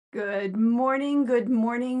Good morning, good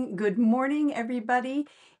morning, good morning, everybody.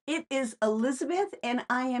 It is Elizabeth, and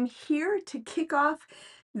I am here to kick off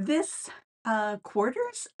this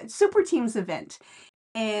quarter's Super Teams event.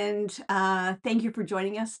 And thank you for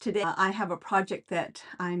joining us today. I have a project that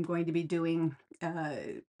I'm going to be doing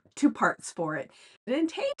two parts for it.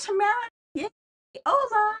 And hey, Tamara, yay,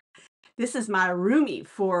 hola. This is my roomie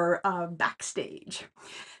for backstage.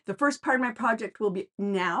 The first part of my project will be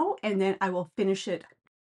now, and then I will finish it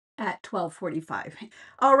at 12:45.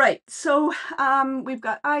 All right, so we've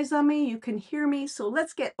got eyes on me. You can hear me. So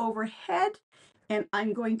let's get overhead, and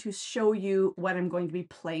I'm going to show you what I'm going to be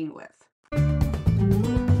playing with.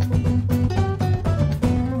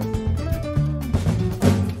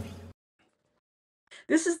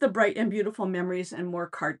 This is the Bright and Beautiful Memories and More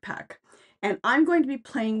card pack, and I'm going to be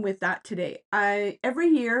playing with that today. Every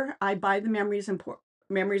year I buy the Memories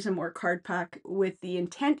and More card pack with the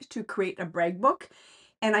intent to create a brag book,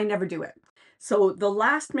 and I never do it. So the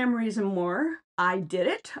last Memories and More, I did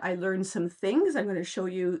it. I learned some things. I'm going to show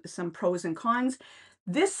you some pros and cons.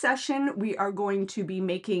 This session, we are going to be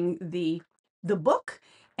making the book,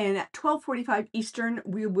 and at 12:45 Eastern,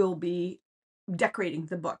 we will be decorating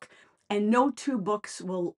the book. And no two books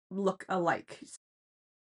will look alike.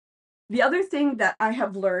 The other thing that I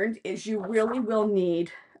have learned is you really will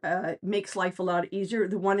need, makes life a lot easier,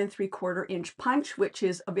 the 1 3/4 inch punch, which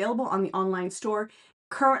is available on the online store.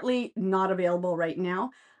 Currently not available right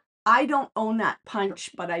now. I don't own that punch,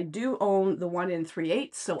 but I do own the 1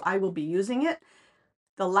 3/8, so I will be using it.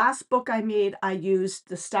 The last book I made, I used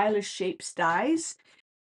the Stylish Shapes dies,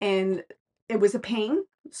 and it was a pain.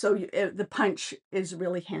 So the punch is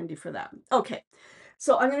really handy for that. Okay,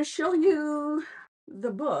 so I'm going to show you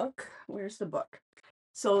the book. Where's the book?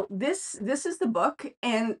 So this is the book,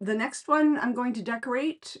 and the next one I'm going to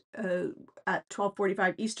decorate at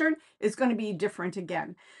 12:45 Eastern is going to be different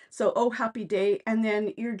again. So oh happy day, and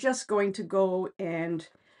then you're just going to go and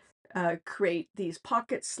create these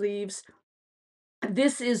pocket sleeves.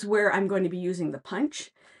 This is where I'm going to be using the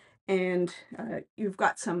punch. And you've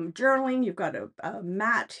got some journaling, you've got a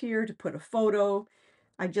mat here to put a photo.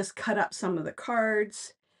 I just cut up some of the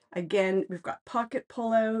cards. Again, we've got pocket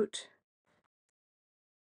pullout.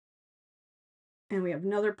 And we have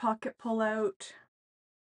another pocket pullout.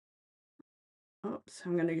 Oops,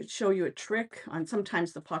 I'm going to show you a trick on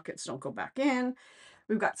sometimes the pockets don't go back in.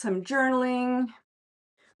 We've got some journaling.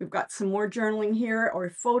 We've got some more journaling here or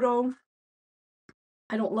a photo.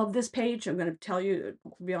 I don't love this page. I'm going to tell you,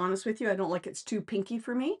 to be honest with you, I don't like it's too pinky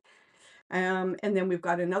for me. And then we've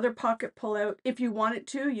got another pocket pullout. If you wanted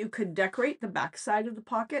to, you could decorate the back side of the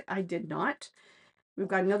pocket. I did not. We've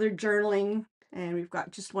got another journaling, and we've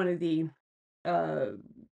got just one of the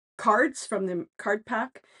cards from the card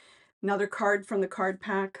pack, another card from the card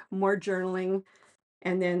pack, more journaling,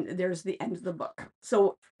 and then there's the end of the book.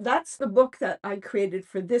 So that's the book that I created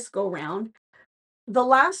for this go round. The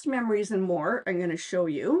last Memories and More I'm going to show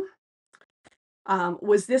you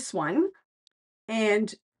was this one.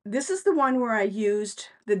 And this is the one where I used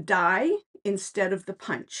the die instead of the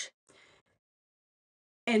punch.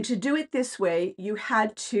 And to do it this way, you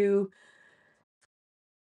had to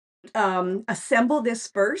assemble this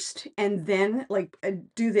first and then like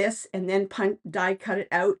do this and then die cut it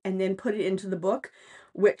out and then put it into the book,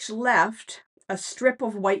 which left a strip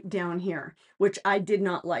of white down here, which I did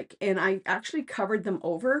not like. And I actually covered them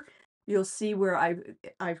over. You'll see where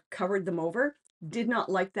I've covered them over. Did not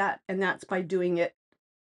like that. And that's by doing it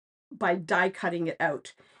by die cutting it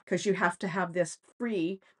out, because you have to have this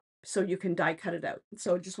free so you can die cut it out.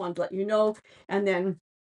 So just wanted to let you know. And then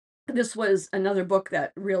this was another book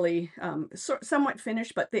that really somewhat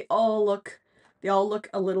finished, but they all look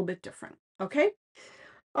a little bit different. Okay.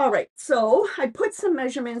 All right. So I put some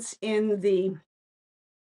measurements in the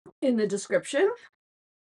description,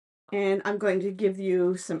 and I'm going to give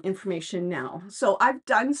you some information now. So I've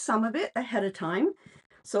done some of it ahead of time.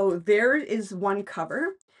 So there is one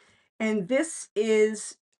cover. And this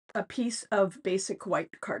is a piece of basic white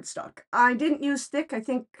cardstock. I didn't use thick. I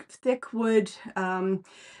think thick would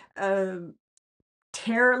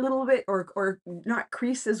tear a little bit or not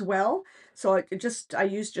crease as well. So I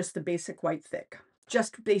used just the basic white thick.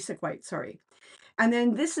 Just basic white, sorry. And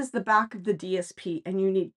then this is the back of the DSP, and you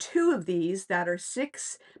need two of these that are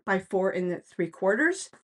 6 by 4 3/4.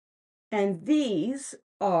 And these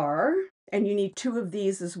are, and you need two of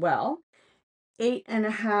these as well,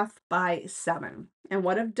 8.5 by 7. And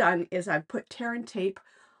what I've done is I've put tear and tape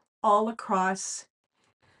all across.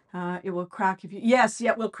 It will crack if you, yes,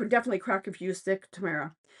 yeah, it will definitely crack if you use thick,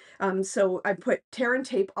 Tamara. So I put tear and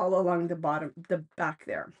tape all along the bottom, the back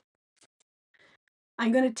there.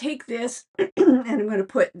 I'm going to take this and I'm going to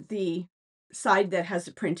put the side that has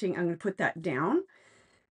the printing, I'm going to put that down.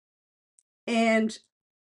 And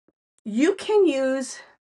you can use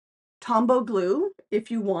Tombow glue if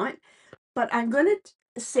you want, but I'm going to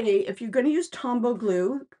say if you're going to use Tombow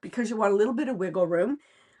glue, because you want a little bit of wiggle room,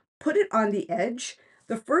 put it on the edge.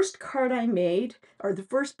 The first card I made, or the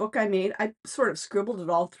first book I made, I sort of scribbled it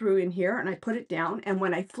all through in here and I put it down. And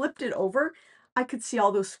when I flipped it over, I could see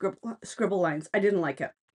all those scribble lines. I didn't like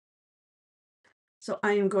it. So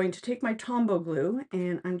I am going to take my Tombow glue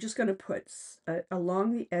and I'm just going to put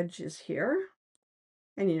along the edges here.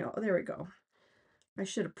 And you know, there we go. I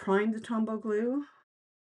should have primed the Tombow glue.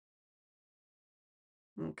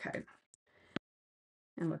 Okay.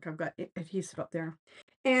 And look, I've got adhesive up there.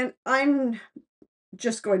 And I'm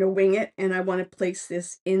just going to wing it, and I want to place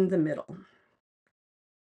this in the middle.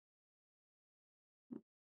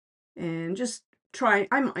 And just try,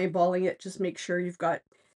 I'm eyeballing it, just make sure you've got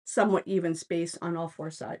somewhat even space on all four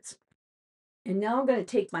sides. And now I'm going to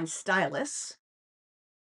take my stylus,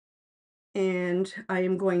 and I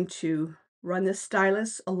am going to run the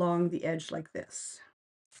stylus along the edge like this.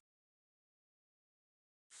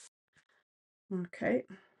 Okay.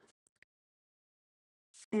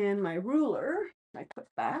 And my ruler, I put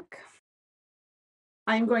back.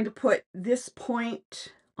 I'm going to put this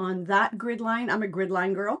point on that grid line. I'm a grid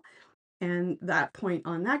line girl. And that point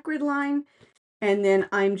on that grid line. And then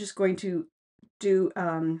I'm just going to do,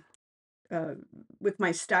 with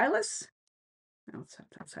my stylus, oh,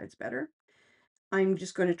 that side's better. I'm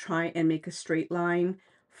just going to try and make a straight line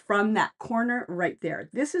from that corner right there.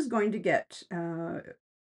 This is going to get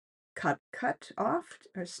cut off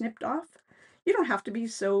or snipped off. You don't have to be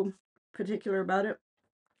so particular about it.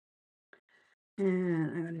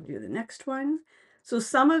 And I'm going to do the next one. So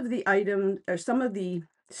some of the items, or some of the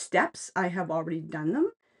steps, I have already done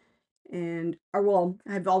them. And, or well,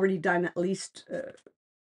 I've already done at least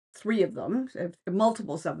 3 of them,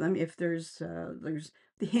 multiples of them. If there's the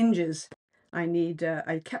hinges, I need,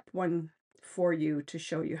 I kept one for you to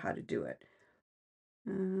show you how to do it.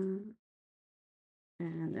 And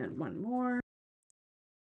then one more.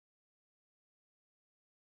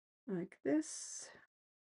 Like this.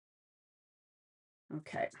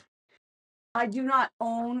 Okay. I do not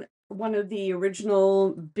own one of the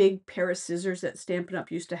original big pair of scissors that Stampin' Up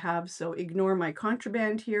used to have, so ignore my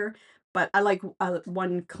contraband here, but I like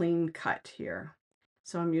one clean cut here.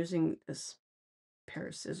 So I'm using this pair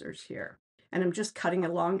of scissors here, and I'm just cutting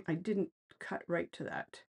along. I didn't cut right to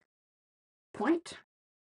that point.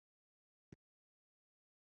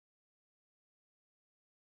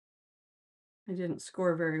 I didn't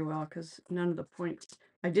score very well because none of the points,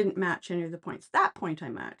 I didn't match any of the points. That point I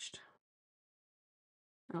matched.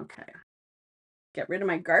 Okay. Get rid of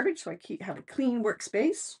my garbage so I have a clean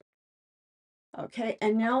workspace. Okay,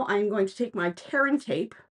 and now I'm going to take my tear and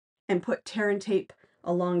tape and put tear and tape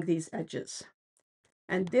along these edges.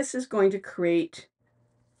 And this is going to create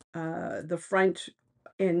the front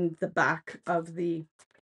and the back of the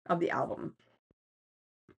album.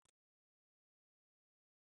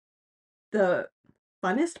 The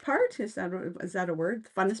funnest part, is that a word?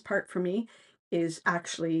 The funnest part for me is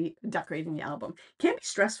actually decorating the album. Can be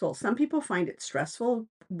stressful. Some people find it stressful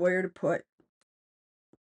where to put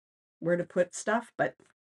stuff, but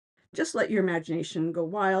just let your imagination go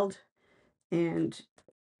wild, and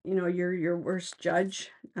you know, you're your worst judge.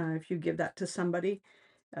 If you give that to somebody,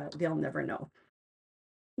 they'll never know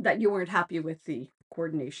that you weren't happy with the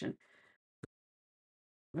coordination.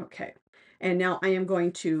 Okay, and now I am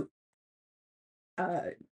going to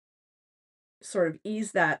sort of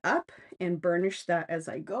ease that up and burnish that as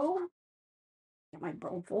I go. Get my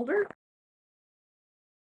brown folder.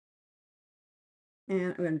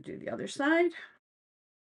 And I'm going to do the other side.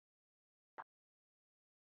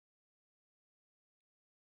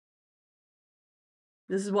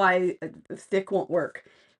 This is why thick won't work,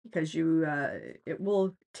 because it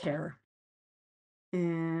will tear.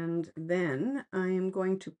 And then I am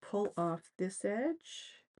going to pull off this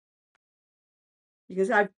edge, because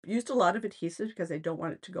I've used a lot of adhesive because I don't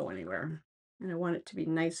want it to go anywhere. And I want it to be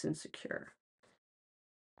nice and secure.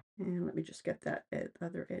 And let me just get that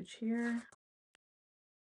other edge here.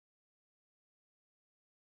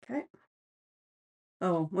 Okay.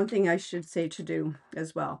 Oh, one thing I should say to do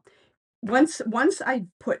as well. Once I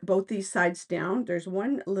put both these sides down, there's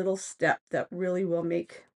one little step that really will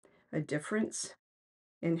make a difference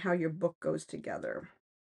in how your book goes together.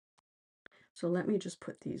 So let me just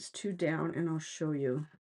put these 2 down and I'll show you.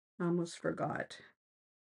 I almost forgot.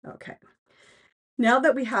 Okay. Now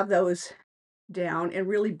that we have those down and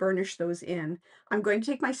really burnish those in, I'm going to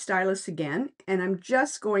take my stylus again and I'm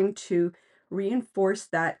just going to reinforce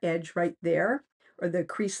that edge right there, or the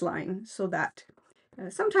crease line, so that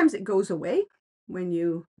sometimes it goes away when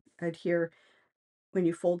you adhere, when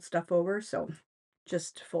you fold stuff over. So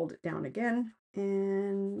just fold it down again,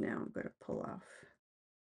 and now I'm going to pull off.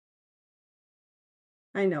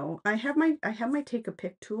 I know I have my take a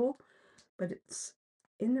pick tool, but it's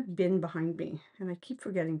in the bin behind me, and I keep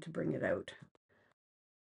forgetting to bring it out.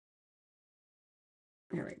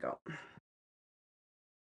 There we go.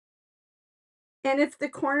 And if the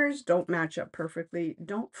corners don't match up perfectly,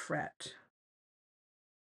 don't fret.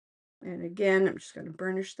 And again, I'm just going to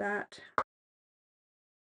burnish that.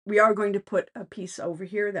 We are going to put a piece over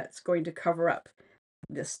here that's going to cover up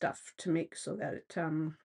this stuff to make so that it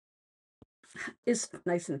is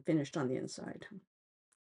nice and finished on the inside.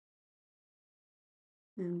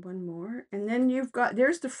 And one more. And then you've got,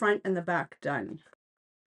 there's the front and the back done.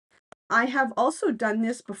 I have also done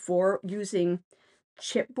this before using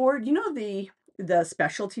chipboard. You know, the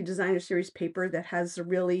specialty designer series paper that has a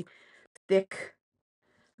really thick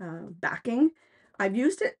backing. I've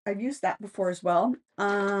used it. I've used that before as well.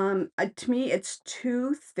 To me, it's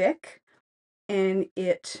too thick, and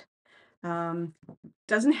it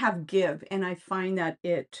doesn't have give, and I find that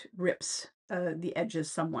it rips the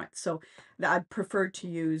edges somewhat. So I prefer to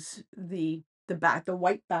use the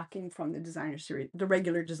white backing from the designer series, the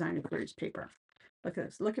regular designer series paper. Look at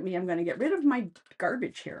this. Look at me. I'm going to get rid of my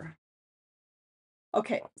garbage here.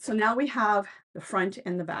 Okay, so now we have the front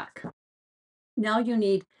and the back. Now you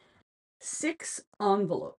need 6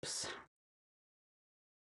 envelopes.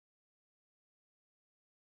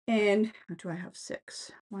 And do I have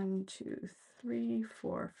 6? 1, 2, 3,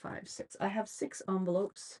 4, 5, 6. I have 6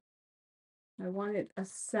 envelopes. I wanted a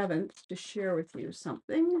 7th to share with you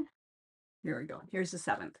something. Here we go. Here's the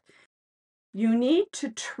 7th. You need to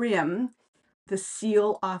trim the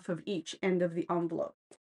seal off of each end of the envelope.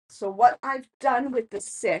 So what I've done with the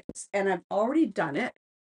 6, and I've already done it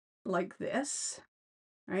like this,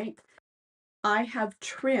 right? I have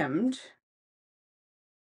trimmed,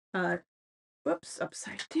 whoops,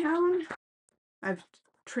 upside down. I've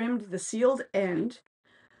trimmed the sealed end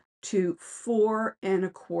to 4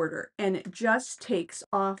 1/4, and it just takes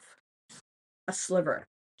off a sliver,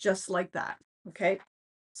 just like that. Okay,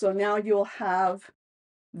 so now you'll have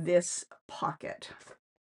this pocket.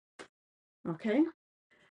 Okay,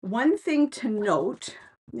 one thing to note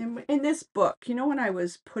in this book, you know, when I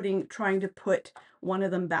was trying to put one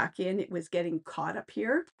of them back in, it was getting caught up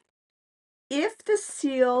here. If the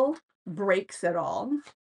seal breaks at all,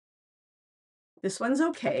 this one's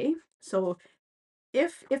okay. So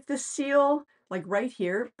if the seal, like right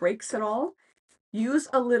here, breaks at all, use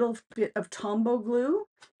a little bit of Tombow glue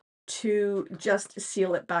to just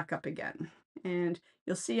seal it back up again. And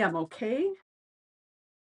you'll see I'm okay.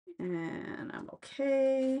 And I'm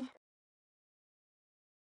okay.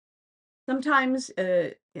 Sometimes,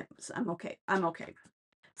 yeah, I'm okay. I'm okay.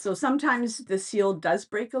 So sometimes the seal does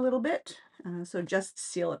break a little bit. So just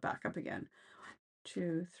seal it back up again.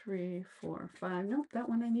 2, 3, 4, 5. Nope, that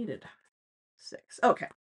one I needed. 6. Okay.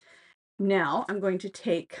 Now I'm going to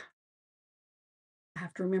take, I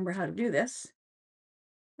have to remember how to do this.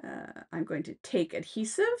 I'm going to take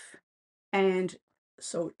adhesive, and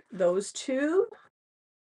so those two,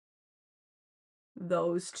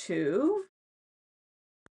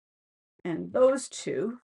 and those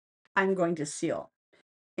two, I'm going to seal.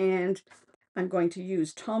 And I'm going to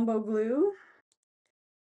use Tombow glue.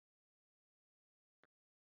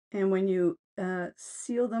 And when you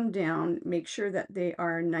seal them down, make sure that they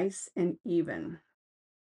are nice and even.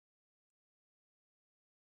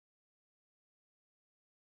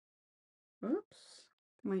 Oops.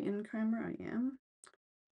 Am I in camera? I am.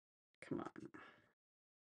 Come on.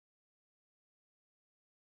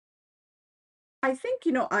 I think,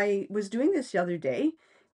 you know, I was doing this the other day,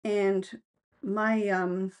 and my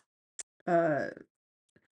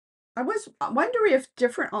I was wondering if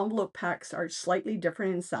different envelope packs are slightly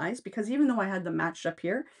different in size, because even though I had them matched up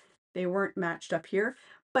here, they weren't matched up here.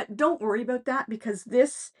 But don't worry about that, because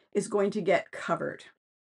this is going to get covered.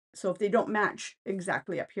 So if they don't match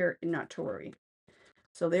exactly up here, not to worry.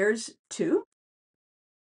 So there's 2.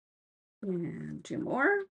 And 2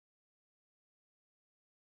 more.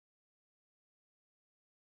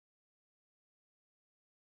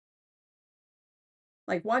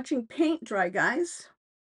 Like watching paint dry, guys.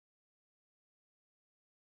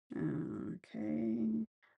 Okay.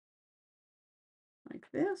 Like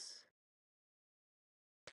this.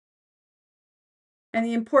 And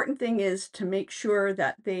the important thing is to make sure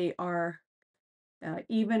that they are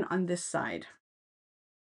even on this side.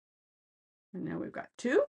 And now we've got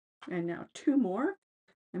 2, and now 2 more.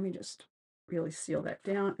 Let me just really seal that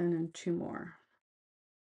down, and then 2 more.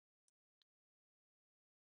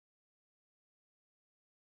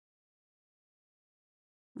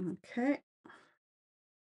 Okay.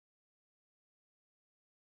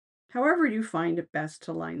 However you find it best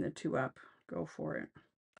to line the 2 up, go for it.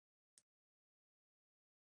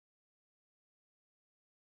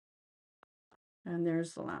 And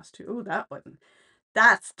there's the last 2. Oh, that one.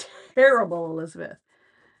 That's terrible, Elizabeth.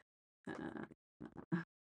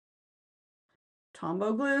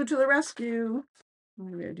 Tombow glue to the rescue.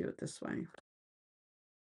 I'm going to do it this way.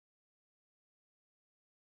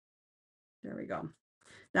 There we go.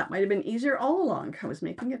 That might have been easier all along. I was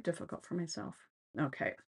making it difficult for myself.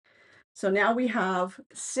 Okay. So now we have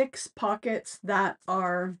 6 pockets that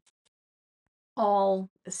are all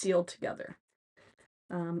sealed together.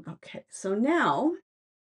 Okay, so now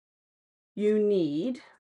you need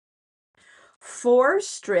 4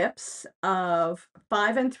 strips of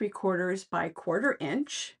 5 3/4 by 1/4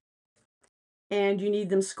 inch, and you need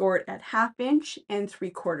them scored at 1/2 inch and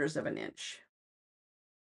 3/4 of an inch.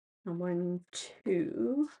 1,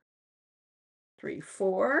 2, 3,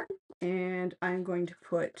 4, and I'm going to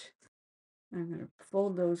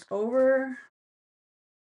fold those over.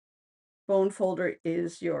 Bone folder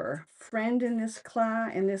is your friend in this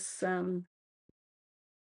class, in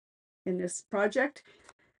this project.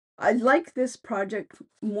 I like this project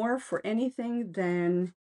more for anything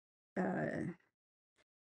than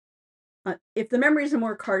if the Memories and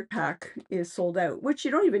More card pack is sold out, which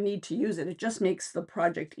you don't even need to use it. It just makes the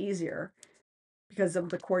project easier because of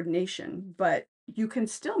the coordination. But you can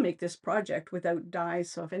still make this project without dies.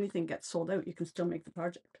 So if anything gets sold out, you can still make the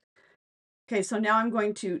project. Okay, so now I'm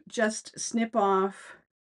going to just snip off,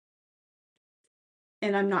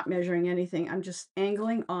 and I'm not measuring anything. I'm just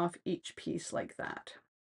angling off each piece like that.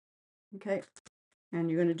 Okay, and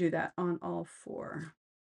you're going to do that on all 4.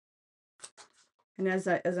 And as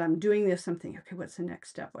I'm doing this, I'm thinking, okay, what's the next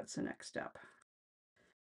step? What's the next step?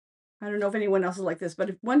 I don't know if anyone else is like this,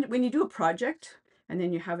 but when you do a project and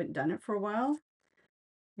then you haven't done it for a while,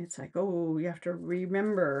 it's like, oh, you have to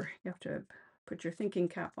remember, you have to put your thinking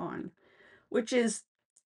cap on, which is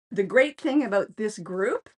the great thing about this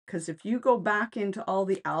group, because if you go back into all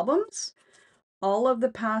the albums, all of the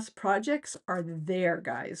past projects are there,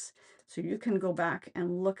 guys. So you can go back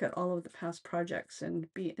and look at all of the past projects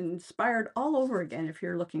and be inspired all over again if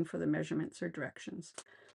you're looking for the measurements or directions.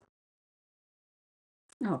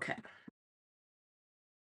 Okay.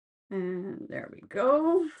 And there we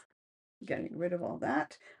go. Getting rid of all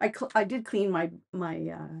that. I did clean my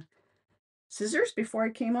scissors before I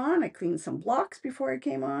came on. I cleaned some blocks before I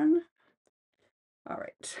came on. All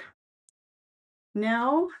right.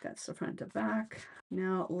 Now, that's the front to back.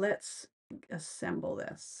 Now let's assemble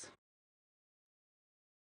this.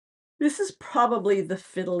 This is probably the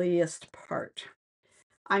fiddliest part.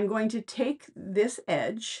 I'm going to take this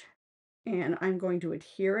edge and I'm going to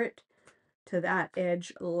adhere it to that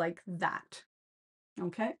edge like that.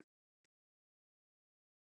 Okay.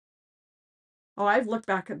 Oh, I've looked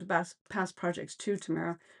back at the past projects too,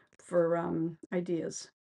 Tamara, for ideas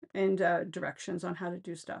and directions on how to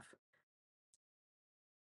do stuff.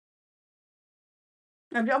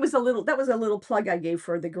 And that was a little plug I gave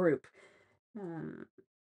for the group.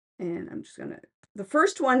 And I'm just gonna, the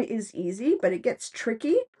first one is easy, but it gets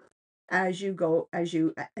tricky as you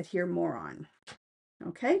adhere more on.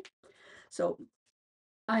 Okay, so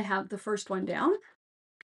I have the first one down.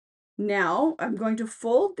 Now I'm going to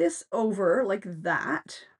fold this over like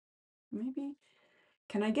that. Maybe,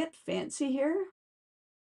 can I get fancy here?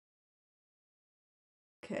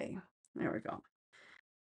 Okay, there we go.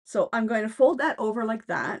 So I'm going to fold that over like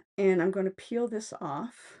that, and I'm going to peel this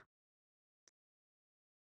off.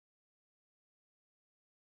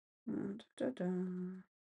 Da, da, da.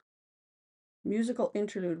 Musical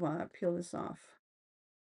interlude while I peel this off.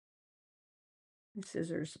 My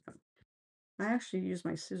scissors. I actually use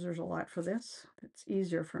my scissors a lot for this. It's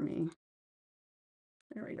easier for me.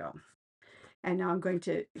 There we go. And now I'm going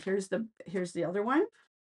to, here's the other one.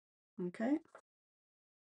 Okay.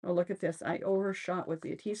 Oh, look at this. I overshot with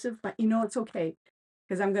the adhesive, but you know, it's okay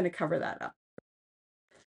because I'm going to cover that up.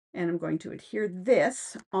 And I'm going to adhere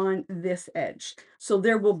this on this edge. So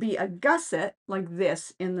there will be a gusset like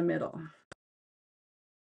this in the middle.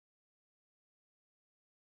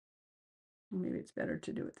 Maybe it's better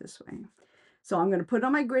to do it this way. So I'm going to put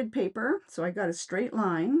on my grid paper. So I got a straight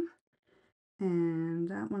line.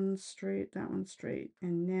 And that one's straight, that one's straight.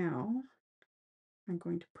 And now I'm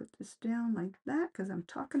going to put this down like that because I'm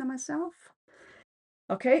talking to myself.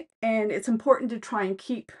 Okay, and it's important to try and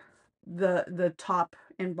keep the top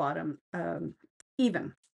and bottom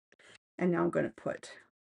even. And now I'm going to put,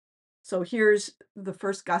 So here's the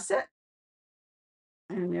first gusset,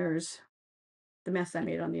 and there's the mess I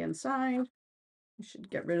made on the inside. I should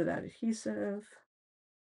get rid of that adhesive.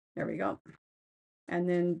 There we go. And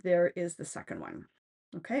then there is the second one.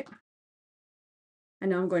 Okay.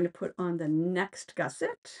 And now I'm going to put on the next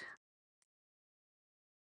gusset.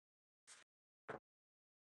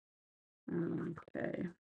 Okay.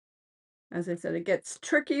 As I said, it gets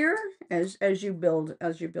trickier as you build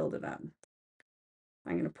it up.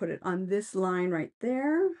 I'm going to put it on this line right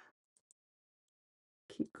there.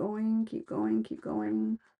 Keep going, keep going, keep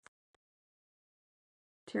going.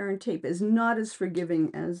 Tear and tape is not as forgiving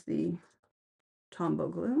as the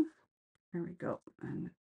Tombow glue. There we go. And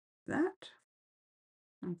that.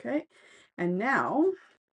 Okay. And now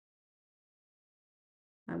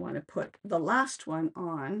I want to put the last one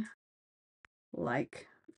on like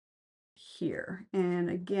here. And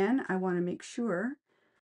again, I want to make sure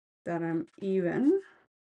that I'm even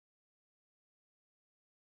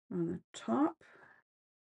on the top.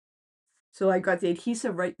 So I got the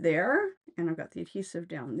adhesive right there, and I've got the adhesive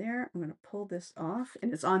down there. I'm going to pull this off,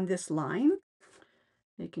 and it's on this line,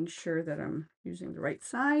 making sure that I'm using the right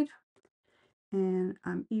side. And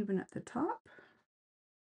I'm even at the top,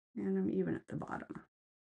 and I'm even at the bottom.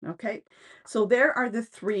 Okay, so there are the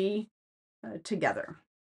three together.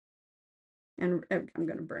 And I'm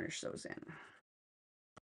going to burnish those in.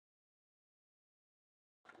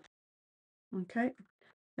 Okay,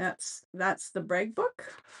 that's the brag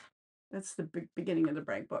book. That's the beginning of the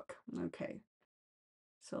brag book. Okay,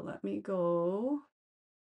 so let me go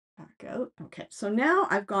back out. Okay, so now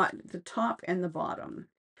I've got the top and the bottom.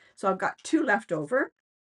 So I've got two left over.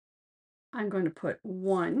 I'm going to put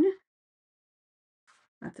one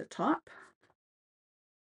at the top,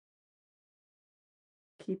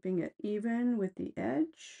 keeping it even with the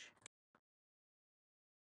edge.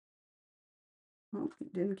 Oh,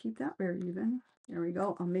 didn't keep that very even. There we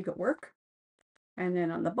go. I'll make it work. And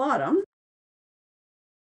then on the bottom,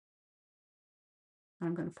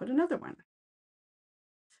 I'm going to put another one.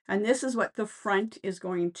 And this is what the front is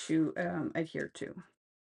going to adhere to,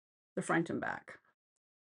 the front and back.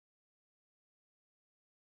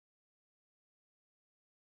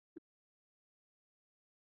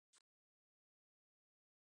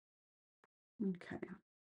 Okay.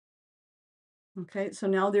 Okay, so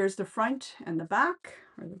now there's the front and the back,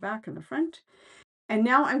 or the back and the front. And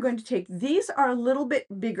now I'm going to take, these are a little bit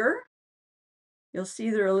bigger. You'll see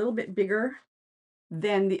they're a little bit bigger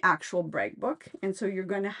than the actual brag book. And so you're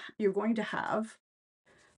going to have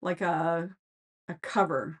like a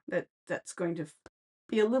cover that's going to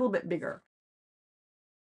be a little bit bigger.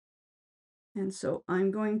 And so I'm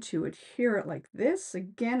going to adhere it like this.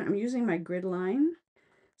 Again, I'm using my grid line.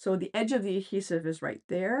 So the edge of the adhesive is right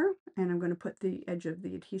there, and I'm going to put the edge of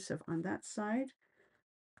the adhesive on that side,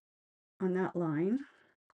 on that line.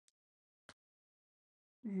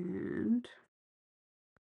 And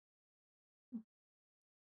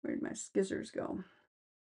where'd my scissors go?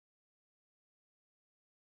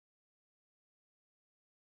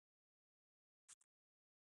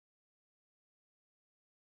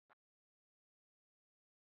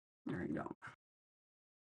 There we go.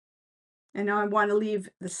 And now I want to leave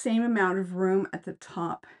the same amount of room at the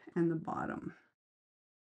top and the bottom.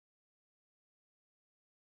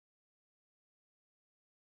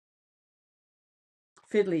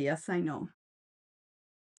 Fiddly, yes, I know.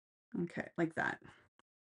 Okay, like that.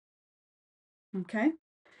 Okay,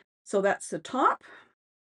 so that's the top.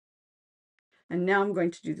 And now I'm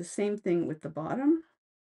going to do the same thing with the bottom.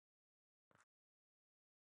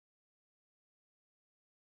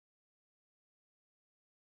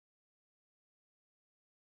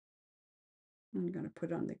 I'm going to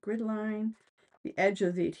put on the grid line. The edge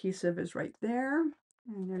of the adhesive is right there.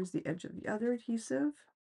 And there's the edge of the other adhesive.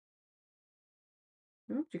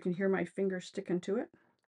 Oops, you can hear my finger sticking to it.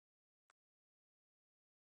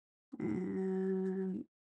 And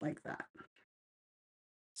like that.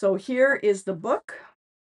 So here is the book.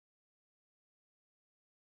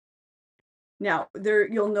 Now,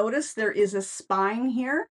 you'll notice there is a spine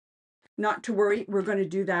here. Not to worry, we're going to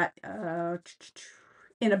do that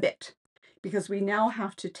in a bit, because we now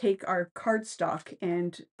have to take our cardstock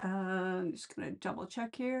and I'm just going to double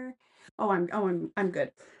check here. Oh, I'm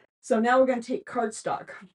good. So now we're going to take cardstock.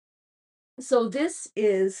 So this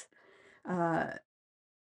is 8.5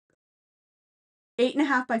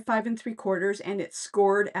 by 5 3/4, and it's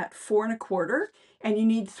scored at 4 1/4, and you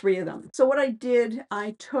need 3 of them. So what I did,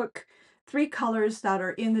 I took 3 colors that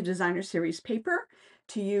are in the designer series paper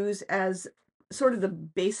to use as sort of the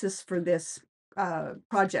basis for this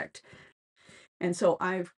project. And so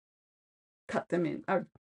I've cut them in,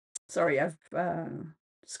 sorry, I've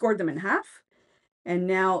scored them in half. And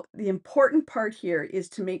now the important part here is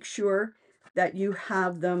to make sure that you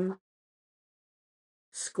have them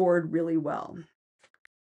scored really well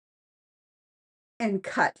and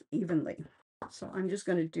cut evenly. So I'm just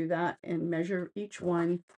going to do that and measure each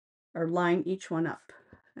one or line each one up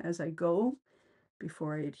as I go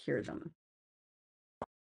before I adhere them.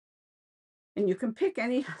 And you can pick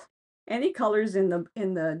any colors in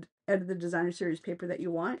the out of the designer series paper that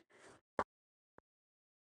you want.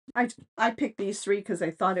 I picked these three because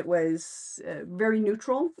I thought it was very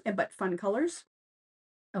neutral but fun colors.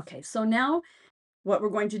 Okay, so now what we're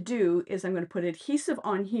going to do is I'm going to put adhesive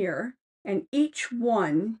on here, and each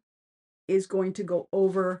one is going to go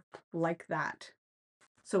over like that.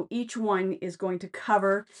 So each one is going to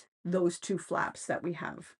cover those two flaps that we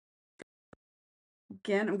have.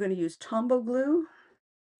 Again, I'm going to use Tombow glue.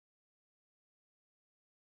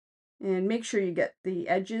 And make sure you get the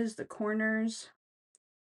edges, the corners.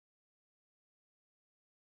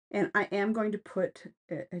 And I am going to put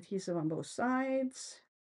adhesive on both sides.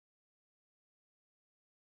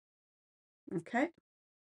 Okay.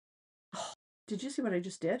 Oh, did you see what I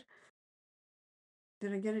just did?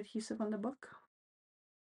 Did I get adhesive on the book?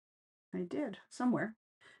 I did, somewhere.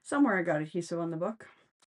 Somewhere I got adhesive on the book.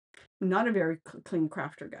 I'm not a very clean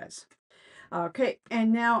crafter, guys. Okay,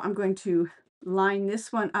 and now I'm going to line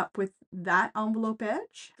this one up with that envelope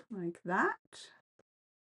edge, like that.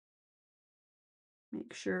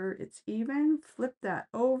 Make sure it's even. Flip that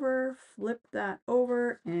over,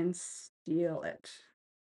 and seal it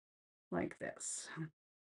like this.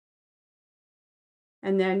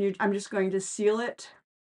 And then I'm just going to seal it.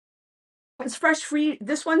 It's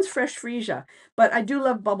this one's fresh freesia, but I do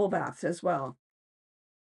love bubble baths as well.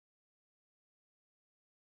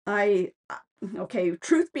 Okay,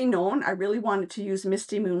 truth be known, I really wanted to use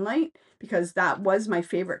Misty Moonlight because that was my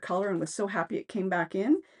favorite color and was so happy it came back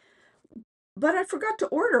in. But I forgot to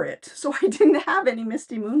order it, so I didn't have any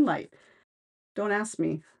Misty Moonlight. Don't ask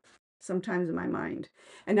me, sometimes in my mind.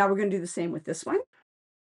 And now we're going to do the same with this one.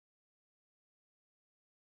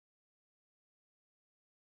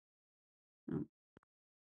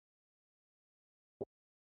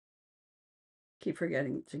 Keep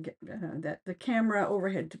forgetting to get that the camera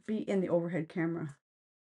overhead, to be in the overhead camera.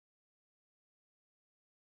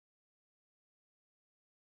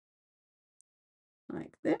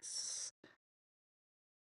 Like this.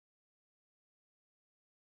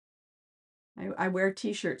 I wear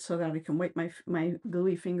t-shirts so that I can wipe my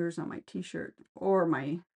gluey fingers on my t-shirt or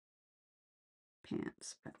my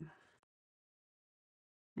pants. But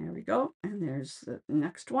there we go. And there's the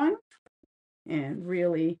next one. And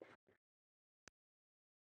really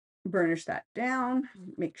burnish that down.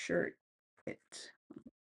 Make sure it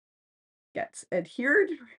gets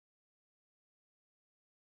adhered.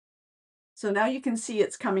 So now you can see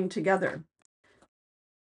it's coming together.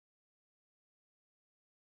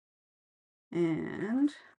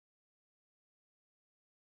 And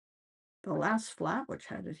the last flap, which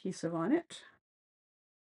had adhesive on it.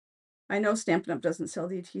 I know Stampin' Up! Doesn't sell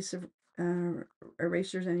the adhesive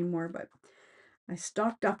erasers anymore, but I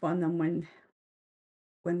stocked up on them when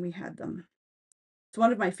we had them. It's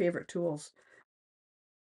one of my favorite tools.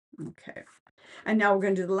 Okay, and now we're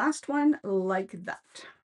going to do the last one like that.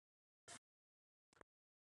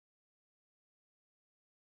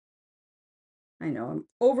 I know I'm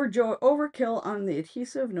overkill on the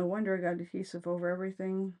adhesive. No wonder I got adhesive over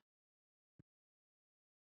everything.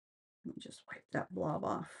 Let me just wipe that blob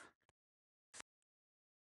off.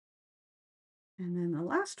 And then the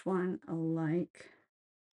last one, like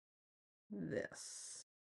this.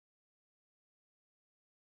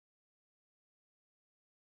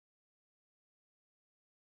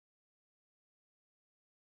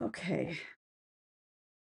 Okay.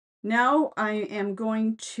 Now I am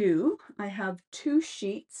going to, I have 2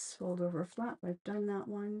 sheets, fold over flap. I've done that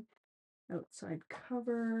one. Outside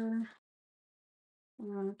cover.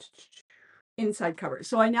 Inside cover.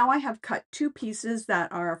 So now I have cut 2 pieces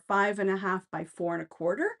that are 5.5 by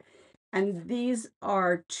 4.25. And these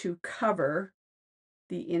are to cover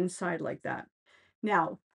the inside like that.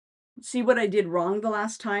 Now, see what I did wrong the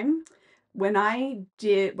last time? When I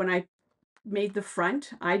made the front,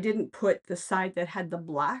 I didn't put the side that had the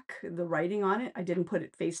black, the writing on it. I didn't put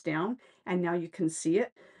it face down, and now you can see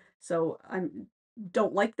it. So I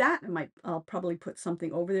don't like that. I'll probably put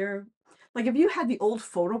something over there. Like if you had the old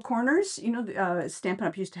photo corners, you know, Stampin'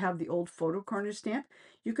 Up! Used to have the old photo corner stamp.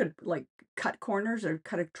 You could like cut corners or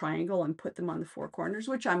cut a triangle and put them on the 4 corners,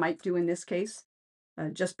 which I might do in this case,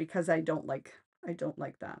 just because I don't like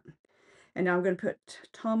that. And now I'm going to put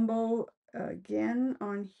Tombow again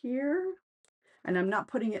on here. And I'm not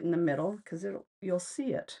putting it in the middle because you'll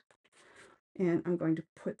see it. And I'm going to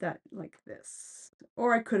put that like this.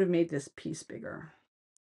 Or I could have made this piece bigger.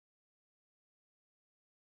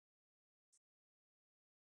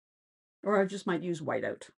 Or I just might use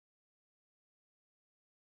whiteout.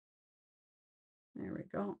 There we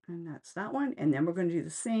go. And that's that one. And then we're going to do the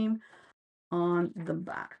same on the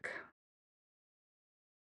back.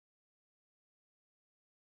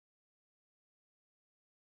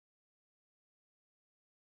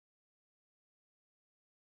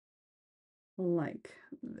 Like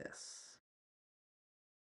this.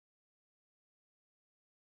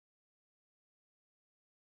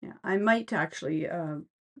 Yeah, I might actually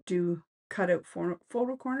do cut out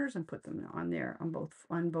photo corners and put them on there on both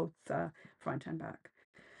front and back.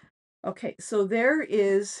 Okay, so there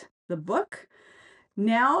is the book.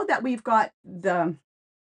 Now that we've got the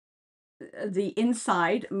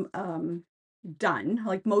inside done,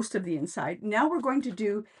 like most of the inside, now we're going to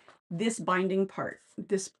do this binding part,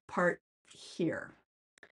 this part here.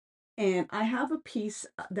 And I have a piece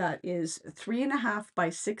that is 3.5 by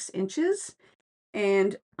 6 inches,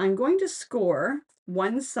 and I'm going to score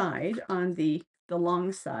one side on the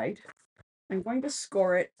long side. I'm going to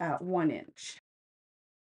score it at 1 inch.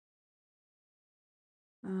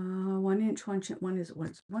 1 inch, 1 inch, one is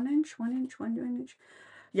what's 1 inch, 1 inch, 1 inch.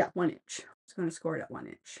 Yeah, 1 inch. It's going to score it at 1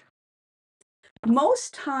 inch.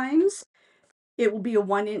 Most times it will be a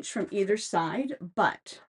 1 inch from either side,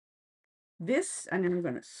 but this, and then I'm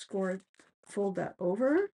going to score, fold that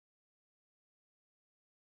over.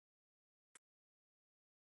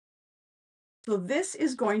 So this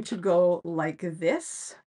is going to go like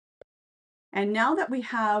this. And now that we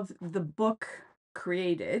have the book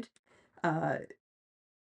created,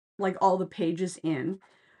 like all the pages in,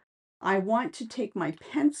 I want to take my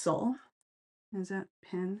pencil. Is that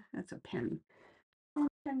pen? That's a pen. Oh,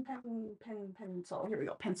 pencil. Here we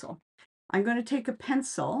go, pencil. I'm going to take a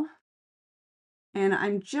pencil and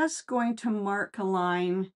I'm just going to mark a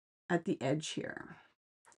line at the edge here.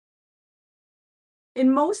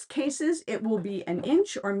 In most cases, it will be an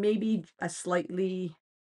inch or maybe a slightly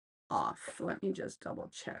off. Let me just double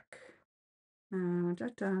check. Da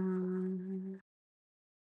 -da.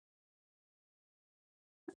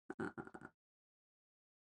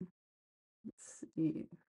 Let's see.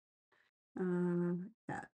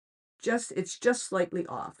 Yeah, it's just slightly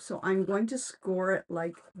off. So I'm going to score it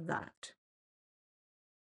like that.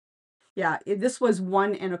 Yeah, this was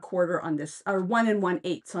 1 1/4 on this, or 1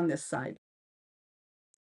 1/8 on this side.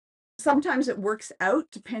 Sometimes it works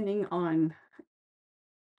out depending on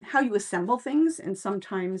how you assemble things, and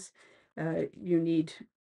sometimes you need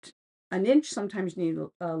an inch, sometimes you need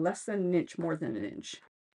less than an inch, more than an inch.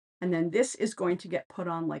 And then this is going to get put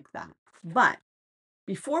on like that. But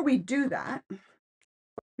before we do that,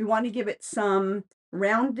 we want to give it some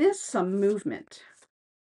roundness, some movement.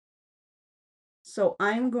 So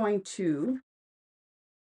I'm going to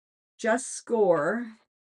just score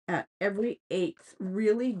at every 1/8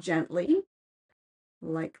 really gently,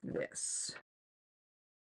 like this.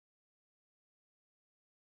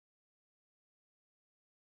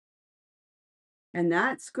 And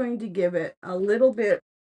that's going to give it a little bit,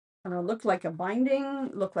 look like a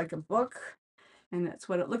binding, look like a book. And that's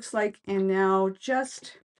what it looks like. And now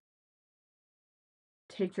just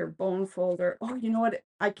take your bone folder. Oh, you know what?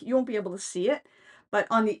 You won't be able to see it, but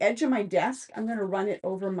on the edge of my desk, I'm going to run it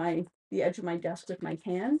over the edge of my desk with my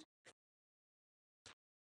hand.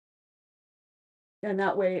 And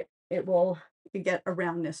that way it will get a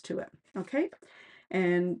roundness to it. Okay.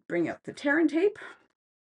 And bring up the tear and tape.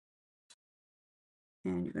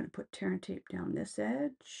 And you're going to put tear and tape down this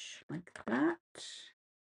edge like that.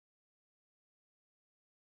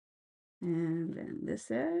 And then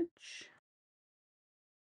this edge.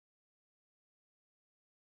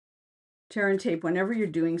 Tear and tape whenever you're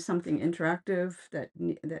doing something interactive that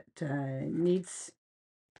needs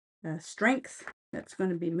strength, that's going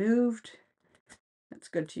to be moved. That's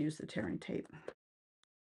good to use the tear and tape.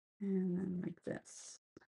 And then like this.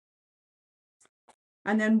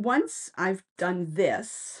 And then once I've done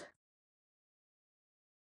this,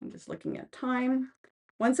 I'm just looking at time.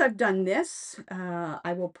 Once I've done this,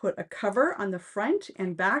 I will put a cover on the front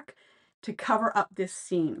and back to cover up this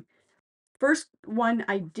seam. First one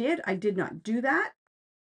I did not do that.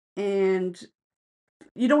 And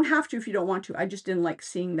you don't have to if you don't want to. I just didn't like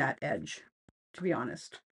seeing that edge, to be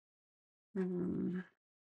honest. Da,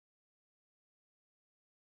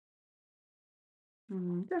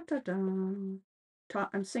 da, da.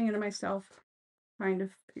 I'm singing to myself, trying to,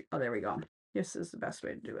 oh, there we go. This is the best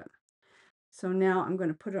way to do it. So now I'm going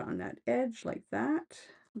to put it on that edge like that.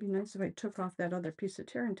 It'd be nice if I took off that other piece of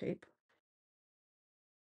tear and tape.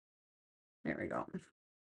 There we go.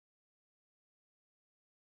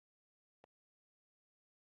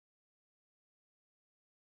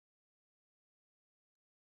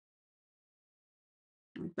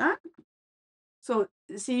 Like that. So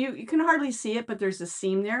see, you can hardly see it, but there's a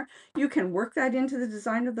seam there. You can work that into the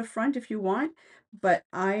design of the front if you want, but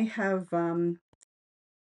I have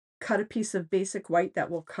cut a piece of basic white that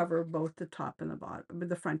will cover both the top and the bottom,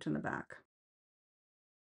 the front and the back.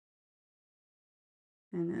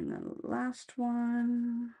 And then the last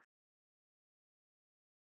one.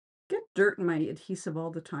 Get dirt in my adhesive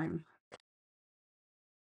all the time.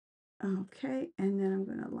 Okay, and then I'm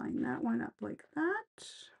going to line that one up like that.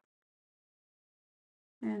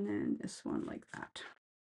 And then this one like that.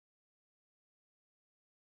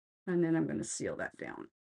 And then I'm going to seal that down.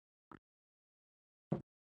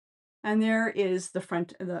 And there is the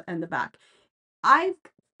front and the back. I've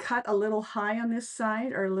cut a little high on this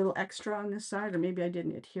side, or a little extra on this side, or maybe I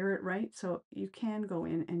didn't adhere it right. So you can go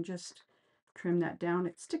in and just trim that down.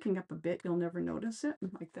 It's sticking up a bit. You'll never notice it,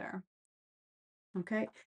 like there. Okay.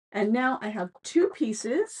 And now I have two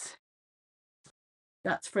pieces.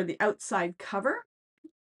 That's for the outside cover.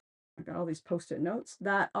 I've got all these Post-it notes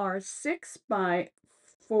that are 6 by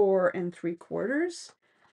 4 3/4.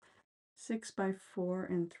 6 by 4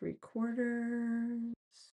 3/4.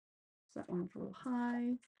 That one's a little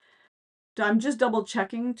high. I'm just double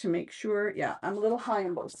checking to make sure. Yeah, I'm a little high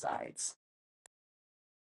on both sides.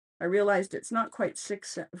 I realized it's not quite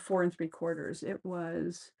 4 3/4. It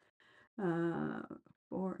was 4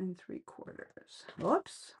 3/4.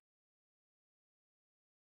 Whoops.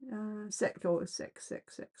 6. Oh, 6,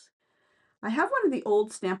 6, 6. I have one of the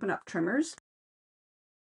old Stampin' Up trimmers,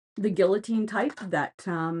 the guillotine type that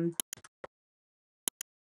oh,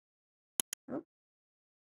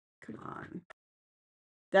 come on.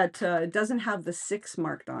 That doesn't have the 6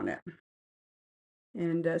 marked on it.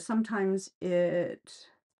 And sometimes it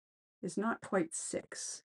is not quite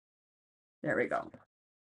 6. There we go.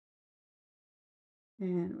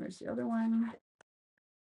 And where's the other one?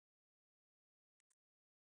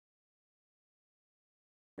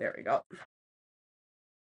 There we go.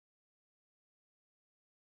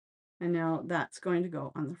 And now that's going to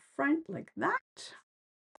go on the front like that.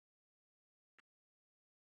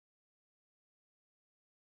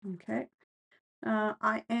 Okay.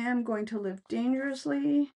 I am going to live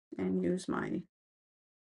dangerously and use my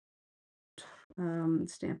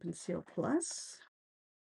Stampin' Seal Plus.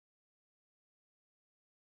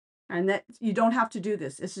 And that you don't have to do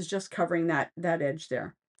this. This is just covering that edge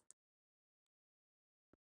there.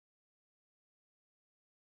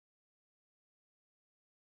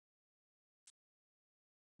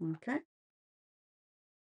 Okay.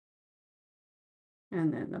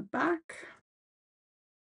 And then the back.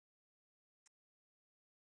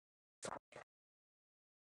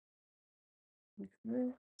 Like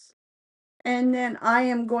this. And then I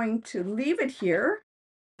am going to leave it here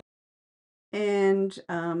and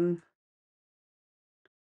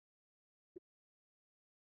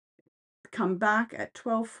come back at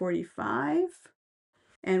 12:45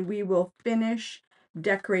 and we will finish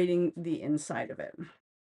decorating the inside of it.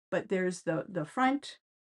 But there's the front.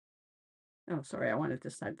 Oh, sorry, I wanted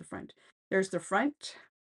this side, the front. There's the front.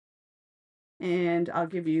 And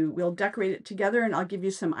we'll decorate it together, and I'll give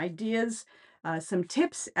you some ideas, some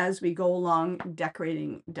tips as we go along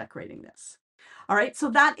decorating this. All right, so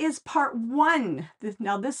that is part 1.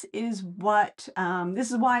 Now this is why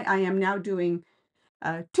I am now doing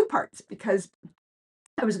 2 parts, because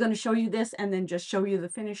I was going to show you this and then just show you the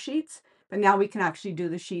finished sheets, but now we can actually do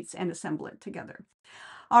the sheets and assemble it together.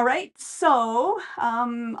 All right, so,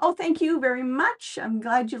 oh, thank you very much. I'm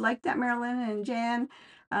glad you liked that, Marilyn and Jan.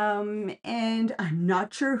 And I'm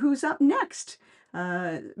not sure who's up next,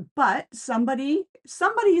 but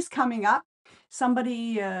somebody's coming up.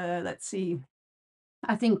 Somebody, let's see.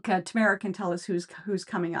 I think Tamara can tell us who's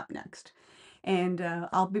coming up next. And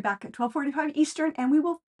I'll be back at 12:45 Eastern, and we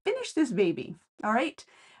will finish this baby. All right.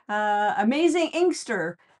 Amazing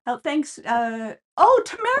Inkster. Oh, thanks. Oh,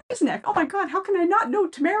 Tamara's next. Oh my God, how can I not know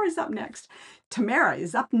Tamara's up next? Tamara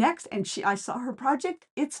is up next, and I saw her project.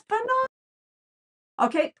 It's phenomenal.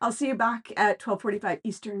 Okay, I'll see you back at 12:45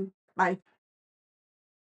 Eastern. Bye.